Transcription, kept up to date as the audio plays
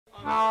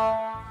This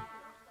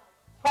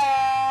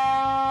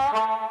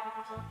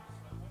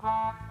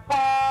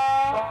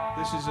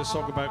is a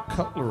song about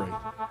cutlery.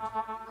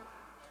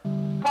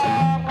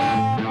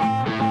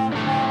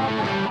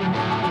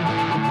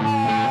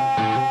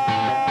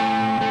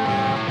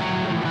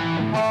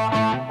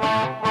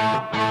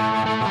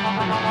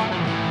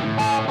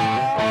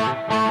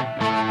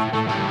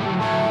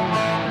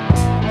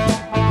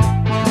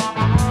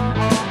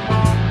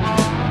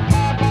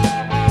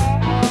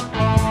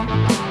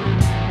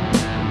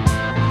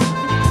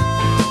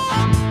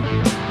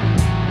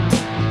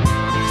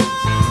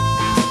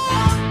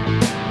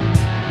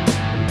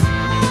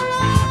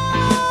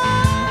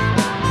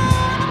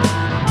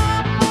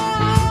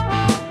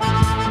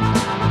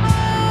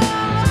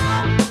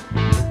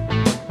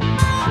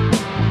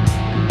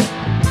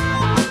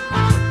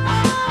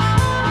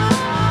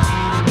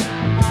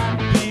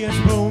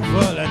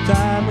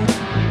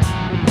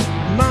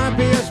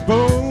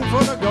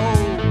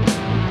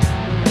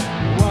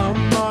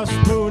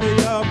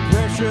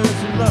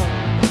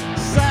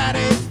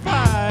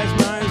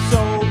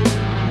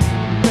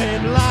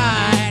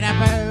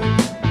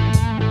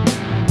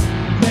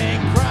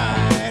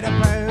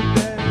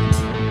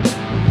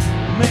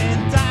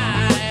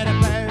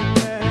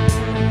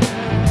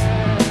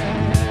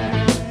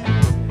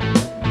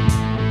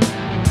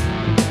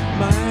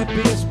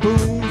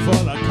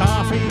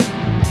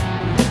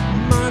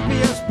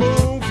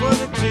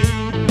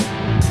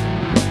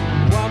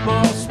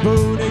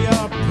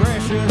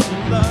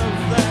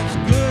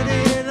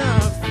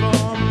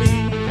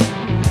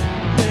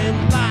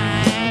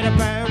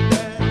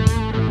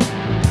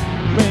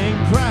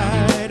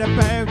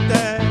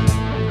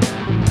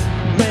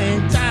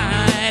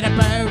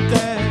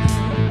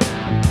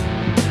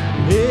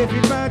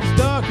 Everybody's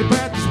talking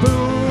about the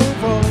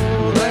spoonful.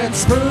 That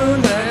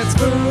spoon, that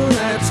spoon,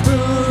 that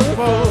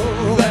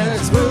spoonful. That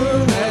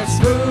spoon, that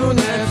spoon,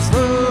 that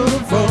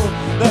spoonful.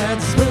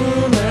 That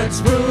spoon, that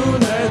spoon,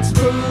 that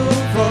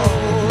spoonful.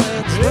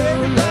 That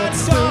spoon, that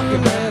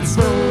spoon, that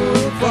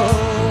spoonful.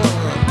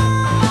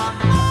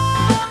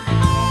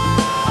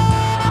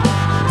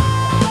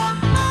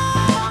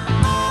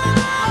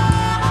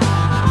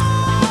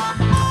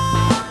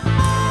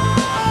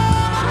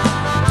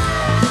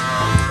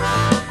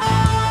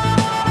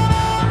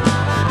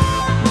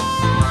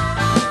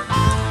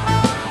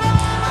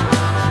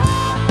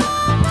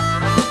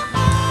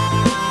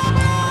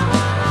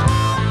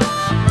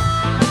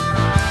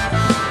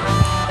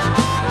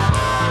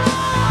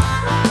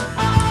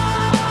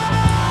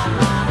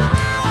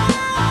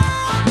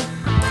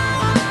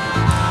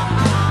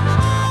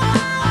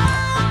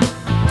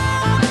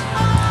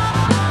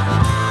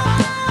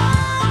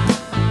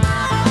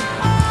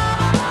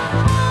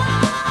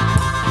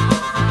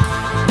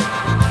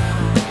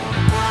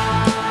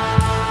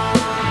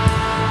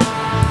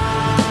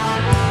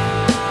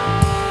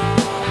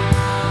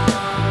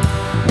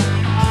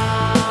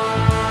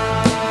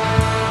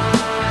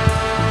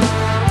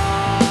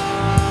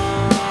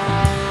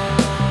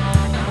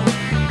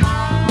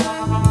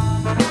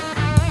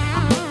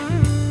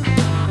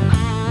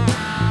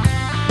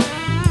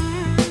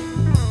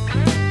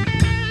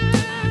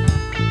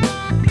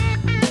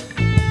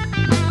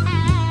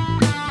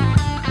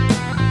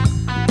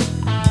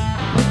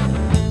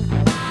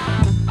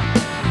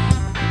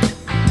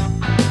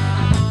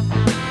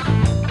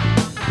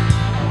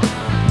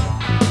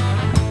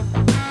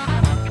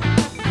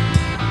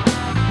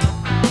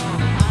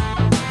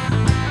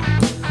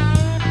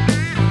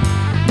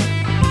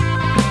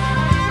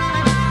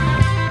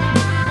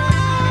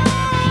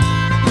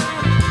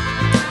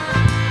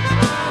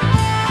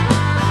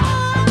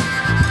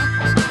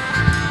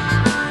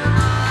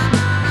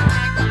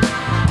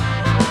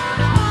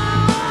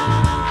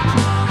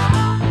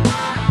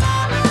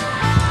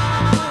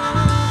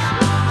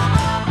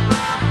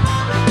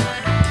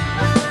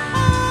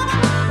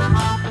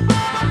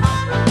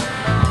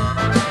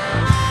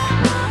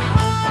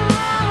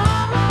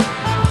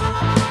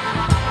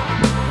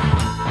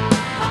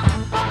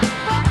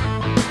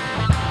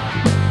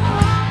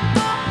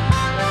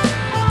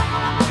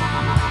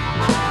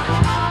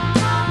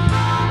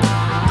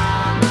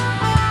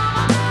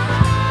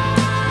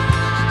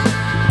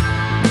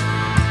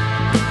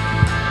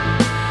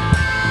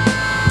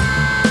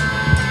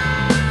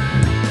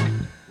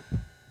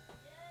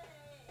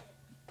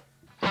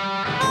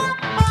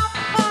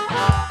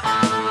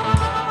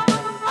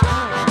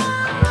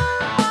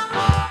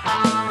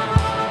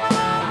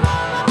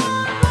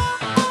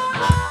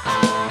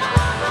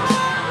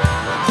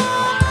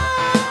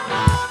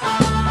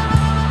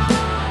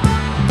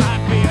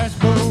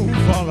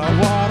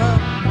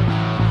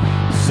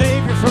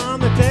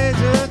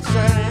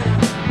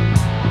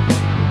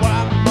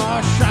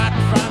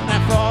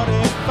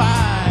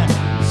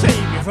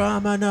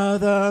 From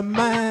another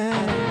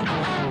man,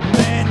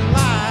 men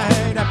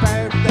lied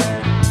about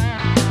that,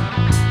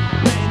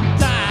 men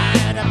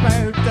died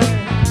about that,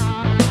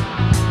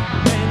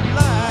 men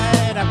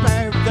lied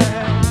about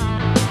that.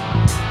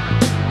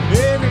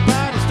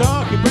 Everybody's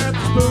talking about the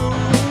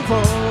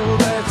spoonful,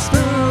 that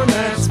spoon,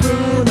 that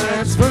spoon,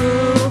 that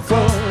spoonful.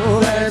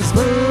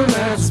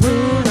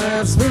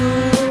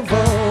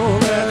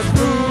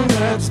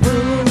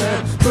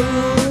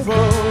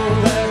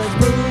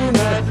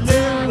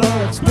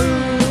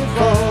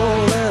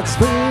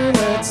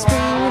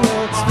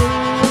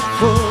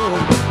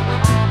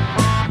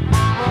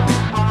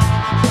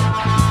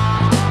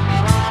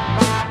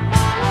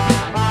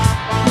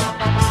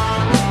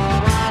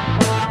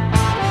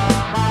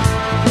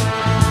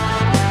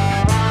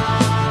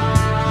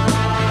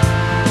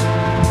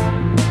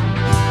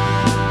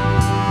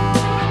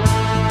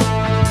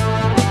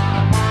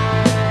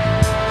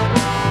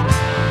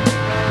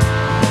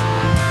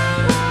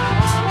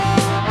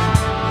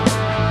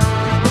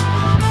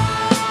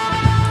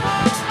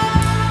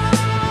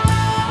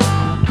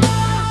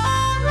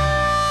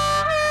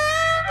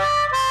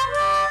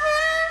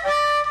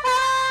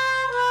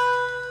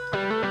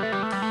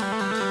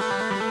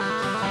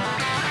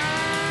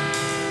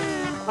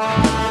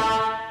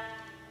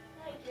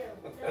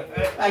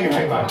 Thank you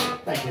very much.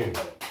 Thank you.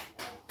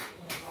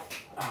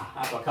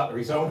 That's my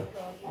cutlery zone.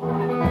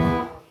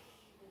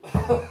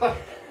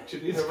 Do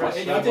you need a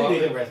rest? I do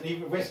need a rest.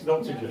 Need rest and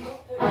oxygen.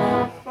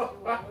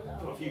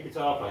 A few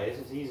guitar players,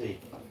 it's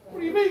easy. What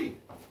do you mean?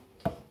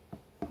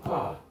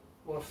 Ah.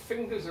 My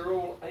fingers are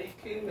all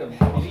aching and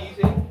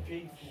bleeding.